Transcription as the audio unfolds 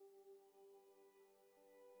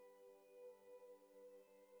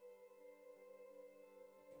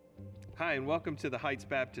Hi, and welcome to the Heights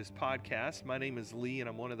Baptist Podcast. My name is Lee, and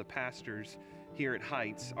I'm one of the pastors here at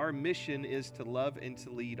Heights. Our mission is to love and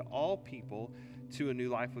to lead all people to a new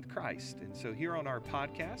life with Christ. And so here on our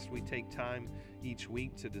podcast, we take time each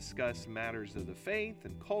week to discuss matters of the faith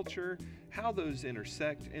and culture, how those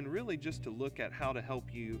intersect, and really just to look at how to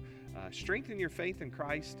help you strengthen your faith in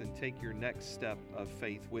Christ and take your next step of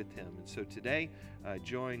faith with Him. And so today,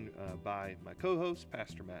 joined by my co-host,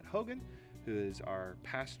 Pastor Matt Hogan, who is our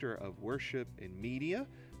pastor of worship and media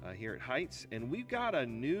here at Heights. And we've got a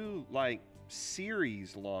new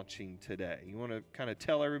series launching today. You want to kind of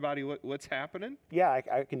tell everybody what's happening? Yeah,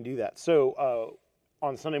 I can do that. So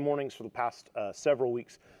on Sunday mornings for the past several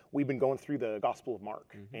weeks, we've been going through the Gospel of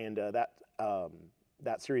Mark, and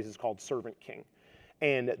that series is called Servant King.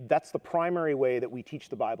 And that's the primary way that we teach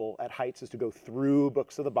the Bible at Heights, is to go through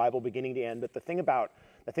books of the Bible beginning to end. But the thing about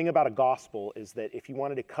a gospel is that if you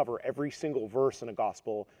wanted to cover every single verse in a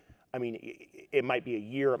gospel, I mean, it might be a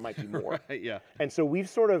year, it might be more. Right, yeah. And so we've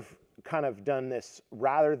sort of kind of done this,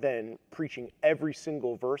 rather than preaching every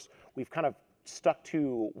single verse, we've kind of stuck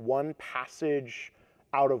to one passage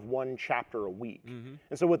out of one chapter a week. Mm-hmm.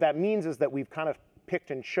 And so what that means is that we've kind of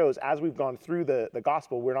picked and chose, as we've gone through the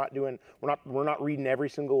gospel, we're not reading every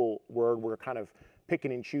single word. We're kind of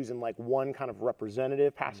picking and choosing one kind of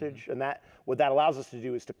representative passage. Mm-hmm. And what that allows us to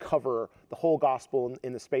do is to cover the whole gospel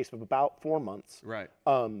in the space of about 4 months. Right.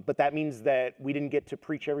 But that means that we didn't get to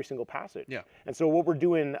preach every single passage. Yeah. And so what we're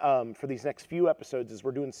doing for these next few episodes is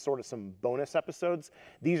we're doing sort of some bonus episodes.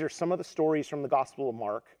 These are some of the stories from the Gospel of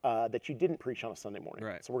Mark that you didn't preach on a Sunday morning.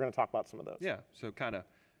 Right. So we're going to talk about some of those. Yeah. So kind of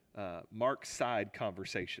Mark side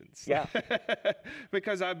conversations. Yeah.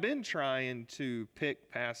 Because I've been trying to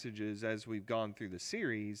pick passages as we've gone through the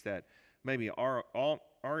series that maybe aren't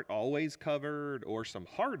always covered, or some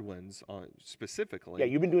hard ones specifically. Yeah,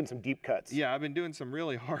 you've been doing some deep cuts. Yeah, I've been doing some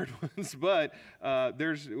really hard ones, but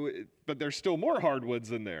there's still more hard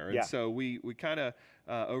ones in there. And yeah. So we kind of,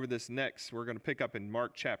 over this next, we're going to pick up in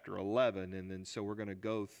Mark chapter 11, and then so we're going to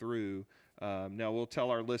go through. Now, we'll tell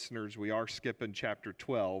our listeners we are skipping chapter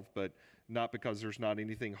 12, but not because there's not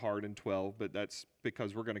anything hard in 12, but that's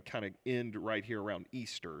because we're going to kind of end right here around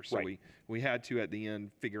Easter. So right. we had to, at the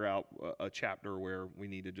end, figure out a chapter where we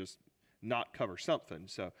need to just not cover something.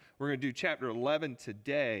 So we're going to do chapter 11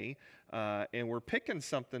 today, and we're picking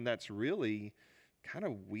something that's really kind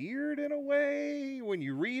of weird in a way when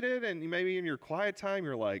you read it, and maybe in your quiet time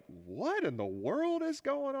you're like, what in the world is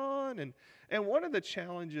going on? And one of the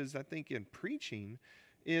challenges, I think, in preaching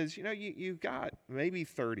is, you've got maybe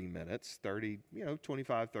 30 minutes,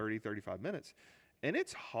 25, 30, 35 minutes. And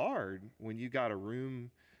it's hard when you got a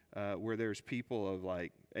room where there's people of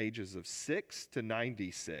ages of 6 to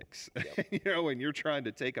 96, yep. And you're trying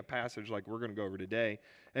to take a passage like we're going to go over today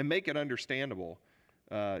and make it understandable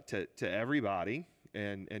to everybody,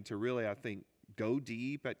 and to really, I think, go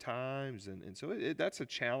deep at times. And so that's a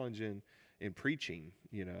challenge in preaching,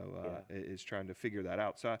 is trying to figure that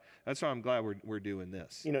out. So that's why I'm glad we're doing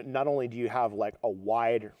this. Not only do you have a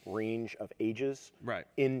wide range of ages right.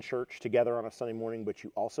 in church together on a Sunday morning, but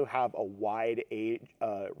you also have a wide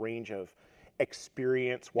range of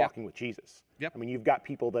experience walking with Jesus. Yep. I mean, you've got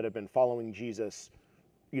people that have been following Jesus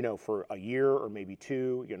for a year or maybe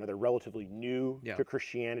two. They're relatively new to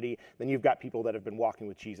Christianity. Then you've got people that have been walking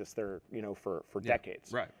with Jesus there, for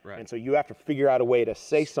decades. Right. And so you have to figure out a way to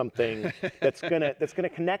say something that's gonna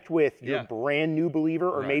connect with your brand new believer,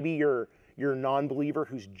 or maybe your non-believer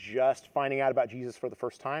who's just finding out about Jesus for the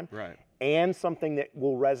first time. Right. And something that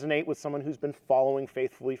will resonate with someone who's been following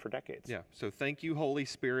faithfully for decades. Yeah. So thank you, Holy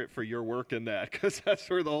Spirit, for your work in that, because that's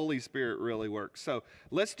where the Holy Spirit really works. So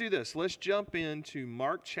let's do this. Let's jump into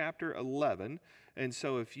Mark chapter 11. And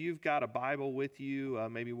so if you've got a Bible with you,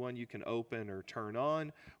 maybe one you can open or turn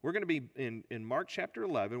on, we're going to be in Mark chapter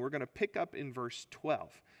 11. We're going to pick up in verse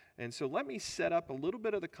 12. And so let me set up a little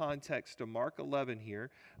bit of the context of Mark 11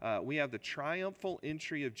 here. We have the triumphal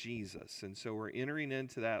entry of Jesus. And so we're entering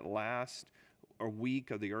into that last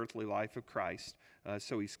week of the earthly life of Christ.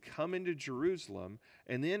 So he's come into Jerusalem.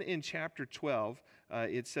 And then in chapter 12,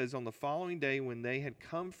 it says, on the following day when they had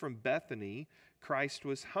come from Bethany, Christ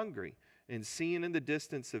was hungry. And seeing in the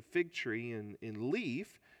distance a fig tree in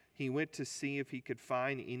leaf, he went to see if he could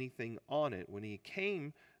find anything on it. When he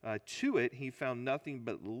came to it, he found nothing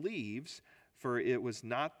but leaves, for it was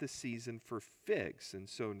not the season for figs. And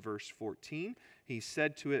so in verse 14, he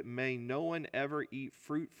said to it, may no one ever eat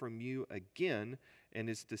fruit from you again. And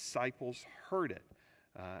his disciples heard it.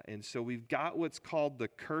 And so we've got what's called the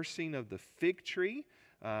cursing of the fig tree.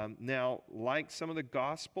 Now, like some of the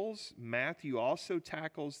Gospels, Matthew also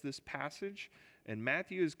tackles this passage. And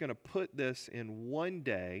Matthew is going to put this in one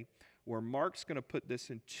day where Mark's going to put this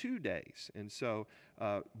in 2 days. And so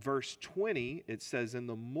verse 20, it says, in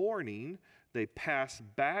the morning they pass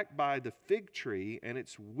back by the fig tree and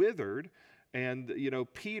it's withered. And,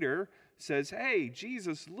 Peter says, hey,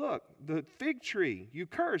 Jesus, look, the fig tree you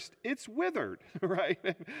cursed, it's withered, right?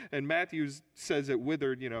 And Matthew says it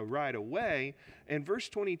withered, right away. And verse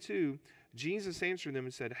 22, Jesus answered them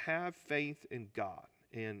and said, have faith in God.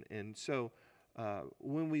 And so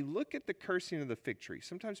when we look at the cursing of the fig tree,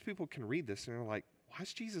 sometimes people can read this and they're like, why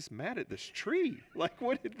is Jesus mad at this tree? Like,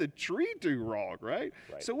 what did the tree do wrong, right?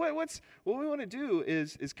 So what we want to do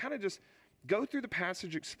is kind of just go through the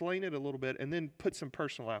passage, explain it a little bit, and then put some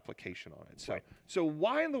personal application on it. So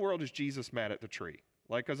why in the world is Jesus mad at the tree?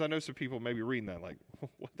 Like, because I know some people may be reading that like,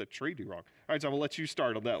 what did the tree do wrong? All right, so I'm going to let you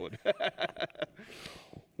start on that one.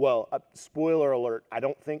 Well, spoiler alert, I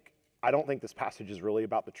don't think this passage is really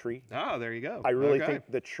about the tree. Ah, there you go. I really think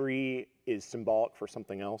the tree is symbolic for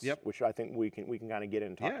something else, Yep. which I think we can kind of get in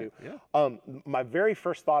and talk to. Yeah. My very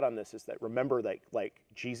first thought on this is that remember that like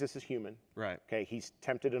Jesus is human. Right. Okay, he's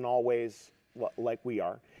tempted in all ways like we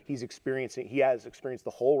are. He has experienced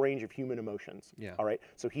the whole range of human emotions. Yeah. All right.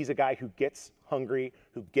 So he's a guy who gets hungry,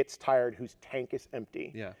 who gets tired, whose tank is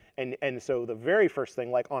empty. Yeah. And so the very first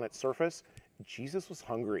thing, like on its surface, Jesus was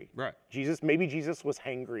hungry. Right. Maybe Jesus was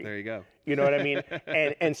hangry. There you go. You know what I mean?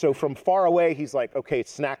 and so from far away, he's like, okay,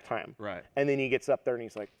 it's snack time. Right. And then he gets up there and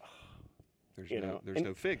he's like, there's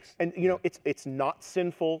no figs. And it's not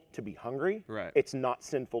sinful to be hungry. Right. It's not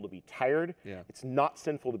sinful to be tired. Yeah. It's not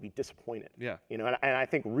sinful to be disappointed. Yeah. And I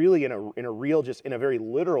think really in a real, just in a very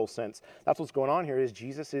literal sense, that's what's going on here. Is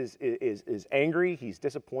Jesus is angry, he's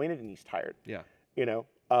disappointed, and he's tired. Yeah.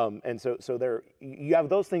 And so there you have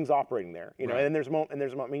those things operating there. Right. And there's a moment.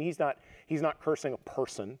 I mean, he's not cursing a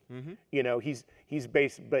person. Mm-hmm. He's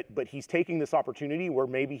based, but he's taking this opportunity where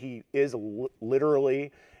maybe he is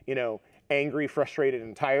literally, angry, frustrated,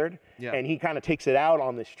 and tired. Yeah. And he kind of takes it out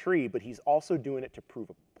on this tree, but he's also doing it to prove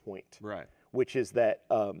a point. Right. Which is that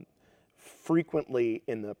frequently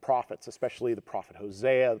in the prophets, especially the prophet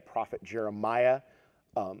Hosea, the prophet Jeremiah,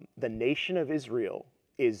 the nation of Israel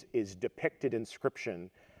is depicted in Scripture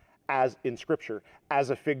as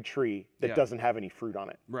a fig tree that doesn't have any fruit on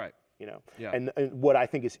it. Right. Yeah. And what I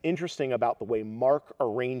think is interesting about the way Mark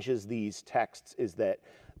arranges these texts is that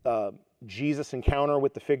Jesus' encounter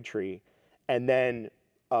with the fig tree, and then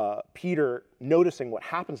Peter noticing what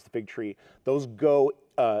happens to the fig tree, those go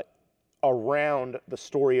around the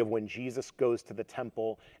story of when Jesus goes to the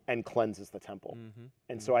temple and cleanses the temple. Mm-hmm.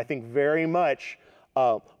 And so I think very much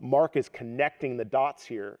Mark is connecting the dots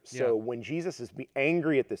here. So when Jesus is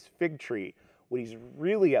angry at this fig tree, what he's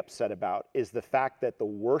really upset about is the fact that the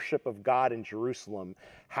worship of God in Jerusalem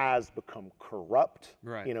has become corrupt.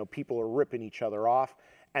 Right. People are ripping each other off,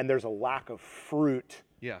 and there's a lack of fruit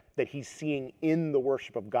that he's seeing in the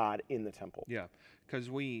worship of God in the temple. Yeah, because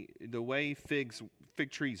the way fig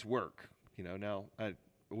trees work, now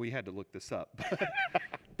we had to look this up,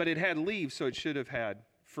 but it had leaves, so it should have had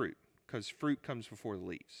fruit, because fruit comes before the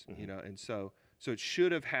leaves, Mm-hmm. and so it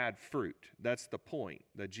should have had fruit. That's the point,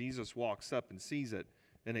 that Jesus walks up and sees it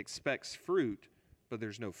and expects fruit, but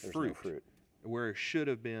there's no fruit where it should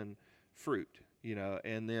have been fruit,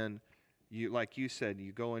 and then like you said,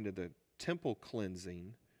 you go into the temple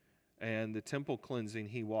cleansing, and the temple cleansing,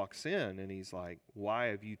 he walks in and he's like, why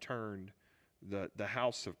have you turned the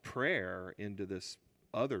house of prayer into this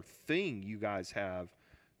other thing you guys have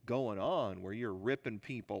going on, where you're ripping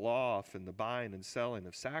people off and the buying and selling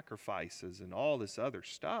of sacrifices and all this other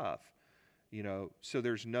stuff, so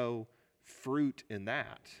there's no fruit in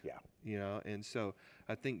that. And so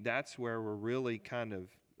I think that's where we're really kind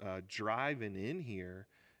of driving in here,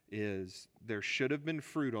 is there should have been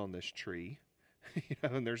fruit on this tree,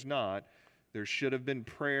 and there's not. There should have been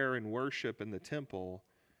prayer and worship in the temple,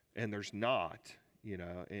 and there's not,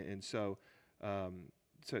 and so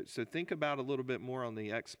So think about a little bit more on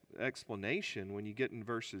the explanation when you get in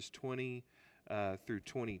verses 20 through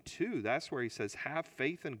 22. That's where he says, have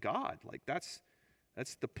faith in God. Like that's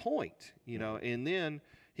the point, And then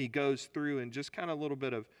he goes through and just kind of a little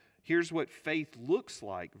bit of, here's what faith looks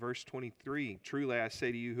like. Verse 23, truly I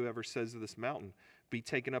say to you, whoever says to this mountain, be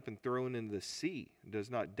taken up and thrown into the sea, and does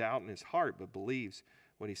not doubt in his heart, but believes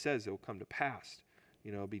when he says it will come to pass.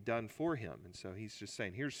 Be done for him. And so he's just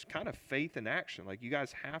saying, here's kind of faith in action. Like, you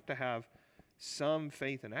guys have to have some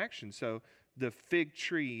faith in action. So the fig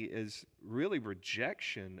tree is really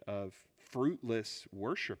rejection of fruitless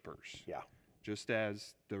worshipers. Yeah. Just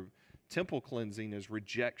as the temple cleansing is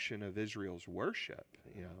rejection of Israel's worship,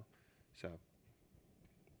 So.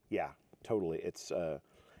 Yeah, totally. It's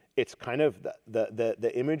kind of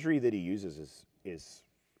the imagery that he uses is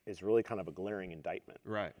is really kind of a glaring indictment.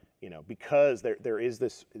 Right. Because there is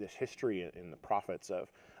this history in the prophets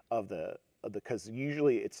of the because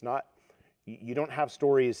usually it's not, you don't have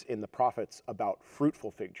stories in the prophets about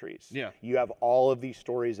fruitful fig trees. Yeah. You have all of these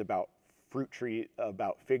stories about fig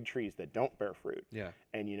trees that don't bear fruit. Yeah.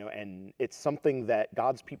 And it's something that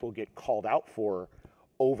God's people get called out for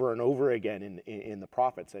over and over again in the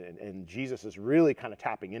prophets, and Jesus is really kind of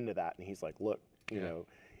tapping into that, and he's like, look,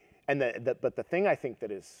 and but the thing I think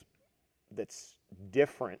that's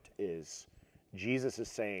different is Jesus is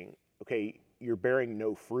saying, okay, you're bearing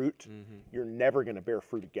no fruit, you're never going to bear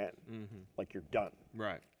fruit again, like you're done.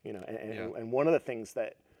 Right. And one of the things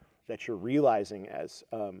that you're realizing as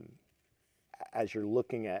you're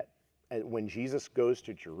looking at when Jesus goes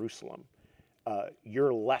to Jerusalem,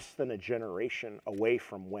 you're less than a generation away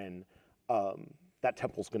from when that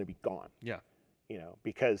temple's going to be gone. Yeah.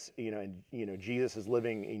 Because Jesus is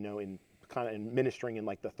living in kind of ministering in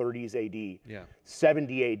like the 30s AD. Yeah.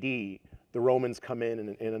 70 AD, the Romans come in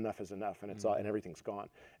and enough is enough, and it's all, and everything's gone.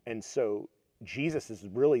 And so Jesus is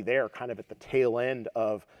really there, kind of at the tail end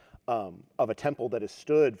of a temple that has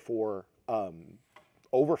stood for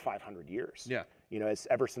over 500 years. Yeah.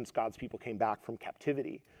 Ever since God's people came back from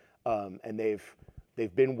captivity, and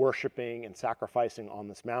they've been worshiping and sacrificing on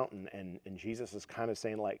this mountain, and Jesus is kind of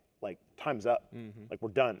saying like time's up, like we're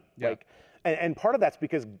done. Yeah. And part of that's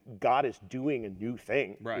because God is doing a new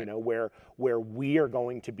thing, right. Where we are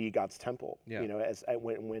going to be God's temple, yeah.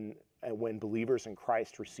 When believers in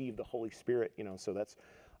Christ receive the Holy Spirit, so that's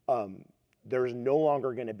there's no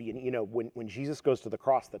longer going to be when Jesus goes to the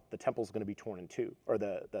cross, the temple's going to be torn in two, or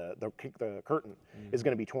the curtain is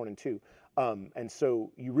going to be torn in two, and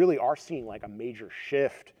so you really are seeing like a major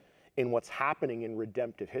shift in what's happening in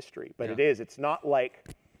redemptive history. But yeah. it's not like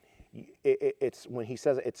it's when he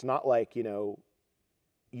says it's not like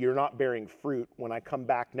you're not bearing fruit. When I come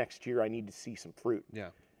back next year, I need to see some fruit. Yeah.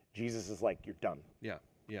 Jesus is like, you're done. Yeah.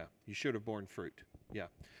 Yeah. You should have borne fruit. Yeah.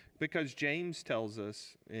 Because James tells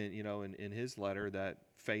us, in his letter, that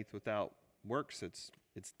faith without works, it's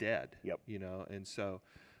dead. Yep. And so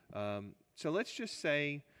let's just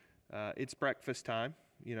say it's breakfast time,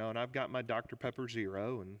 and I've got my Dr. Pepper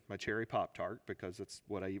Zero and my cherry Pop-Tart because that's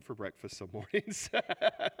what I eat for breakfast some mornings.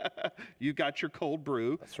 You got your cold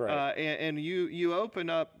brew. That's right. And you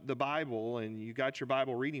open up the Bible and you got your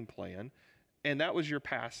Bible reading plan, and that was your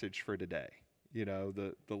passage for today.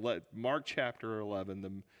 The Mark chapter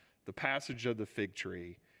 11, the passage of the fig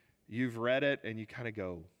tree. You've read it and you kind of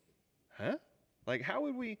go, huh? Like how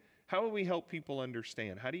would we help people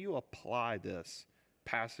understand? How do you apply this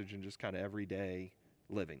passage in just kind of everyday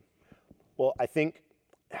living? Well, I think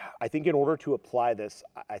in order to apply this,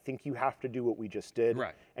 I think you have to do what we just did.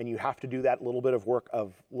 Right. And you have to do that little bit of work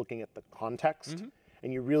of looking at the context.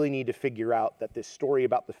 And you really need to figure out that this story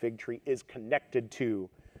about the fig tree is connected to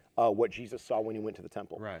what Jesus saw when he went to the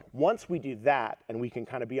temple. Right. Once we do that and we can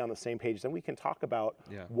kind of be on the same page, then we can talk about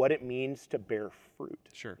what it means to bear fruit.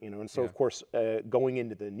 Sure. And so of course, going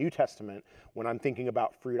into the New Testament, when I'm thinking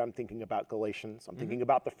about fruit, I'm thinking about Galatians. I'm thinking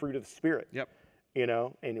about the fruit of the Spirit. Yep.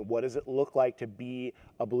 And what does it look like to be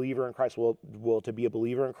a believer in Christ? Well, to be a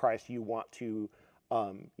believer in Christ, you want to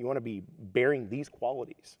be bearing these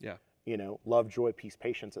qualities. Yeah. Love, joy, peace,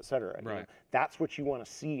 patience, etc. Right. That's what you want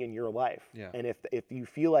to see in your life. Yeah. And if you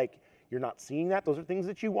feel like you're not seeing that, those are things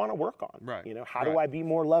that you want to work on. Right. How do I be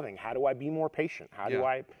more loving? How do I be more patient? How do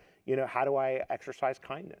Yeah. how do I exercise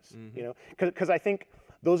kindness? Because I think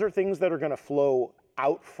those are things that are going to flow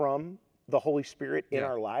out from the Holy Spirit in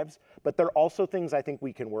our lives, but they're also things I think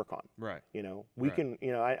we can work on. Right. We can,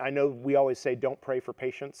 I know we always say don't pray for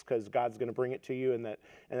patience because God's going to bring it to you, and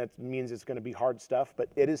that means it's going to be hard stuff, but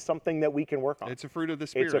it is something that we can work on. It's a fruit of the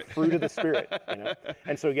Spirit. It's a fruit of the Spirit,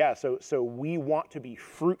 And so we want to be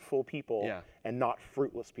fruitful people and not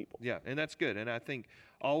fruitless people. Yeah, and that's good. And I think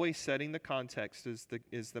always setting the context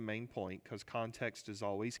is the main point, because context is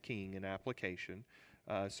always king in application.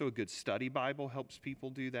 So a good study Bible helps people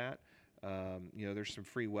do that. There's some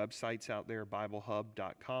free websites out there,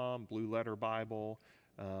 BibleHub.com, Blue Letter Bible.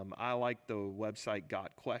 I like the website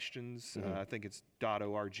Got Questions. I think it's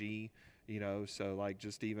 .org. So like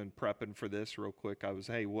just even prepping for this real quick, I was,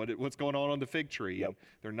 hey, what's going on the fig tree? Yep. And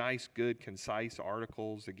they're nice, good, concise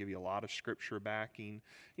articles that give you a lot of scripture backing.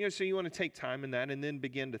 So you want to take time in that and then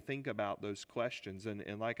begin to think about those questions.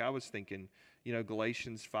 And like I was thinking,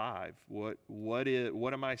 Galatians 5, what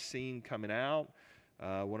am I seeing coming out?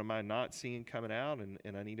 What am I not seeing coming out?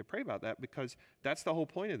 And I need to pray about that, because that's the whole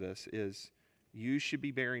point of this is you should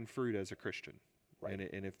be bearing fruit as a Christian. Right.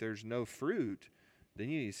 And if there's no fruit, then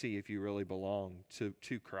you need to see if you really belong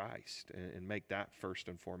to Christ and make that first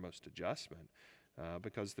and foremost adjustment.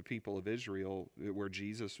 because the people of Israel, where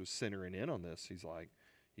Jesus was centering in on this, he's like,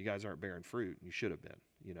 you guys aren't bearing fruit. You should have been,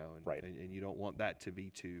 you know, and, Right. and you don't want that to be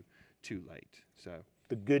too late. So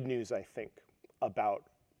The good news, I think, about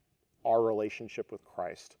our relationship with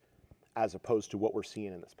Christ as opposed to what we're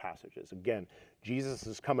seeing in this passage is, again, Jesus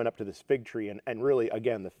is coming up to this fig tree, and really,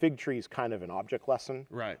 again, the fig tree is kind of an object lesson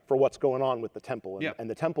Right. for what's going on with the temple. And, Yeah. and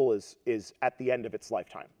the temple is at the end of its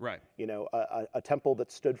lifetime. Right. You know, a temple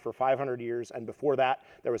that stood for 500 years, and before that,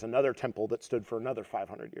 there was another temple that stood for another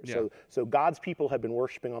 500 years. Yeah. So God's people have been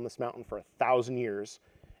worshiping on this mountain for 1,000 years,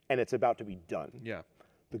 and it's about to be done. Yeah.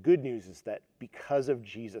 The good news is that because of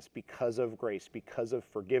Jesus, because of grace, because of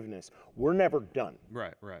forgiveness, we're never done.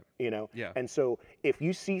 Right. Right. You know? Yeah. And so if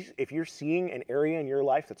you're seeing an area in your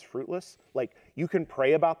life that's fruitless, like, you can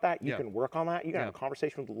pray about that, you Yeah. can work on that, you can Yeah. have a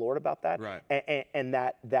conversation with the Lord about that. Right. And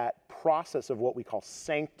that process of what we call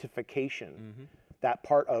sanctification, Mm-hmm. that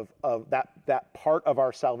part that part of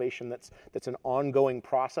our salvation that's an ongoing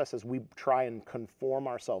process as we try and conform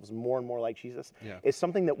ourselves more and more like Jesus, Yeah. is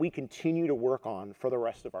something that we continue to work on for the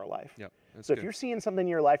rest of our life. Yep. That's So good. if you're seeing something in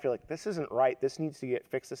your life, you're like, this isn't right, this needs to get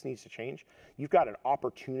fixed, this needs to change, you've got an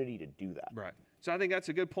opportunity to do that. Right. So I think that's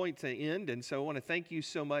a good point to end. And so I want to thank you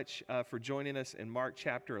so much for joining us in Mark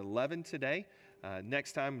chapter 11 today.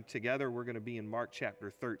 Next time together, we're going to be in Mark chapter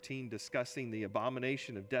 13 discussing the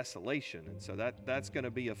abomination of desolation. And so that's going to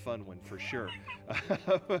be a fun one for sure.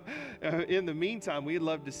 In the meantime, we'd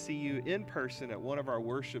love to see you in person at one of our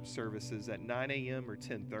worship services at 9 a.m. or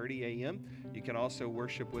 10:30 a.m. You can also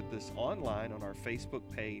worship with us online on our Facebook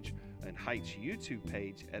page and Heights YouTube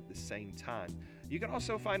page at the same time. You can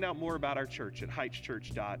also find out more about our church at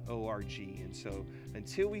heightschurch.org. And so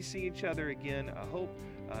until we see each other again, I hope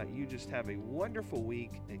you just have a wonderful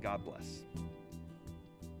week, and God bless.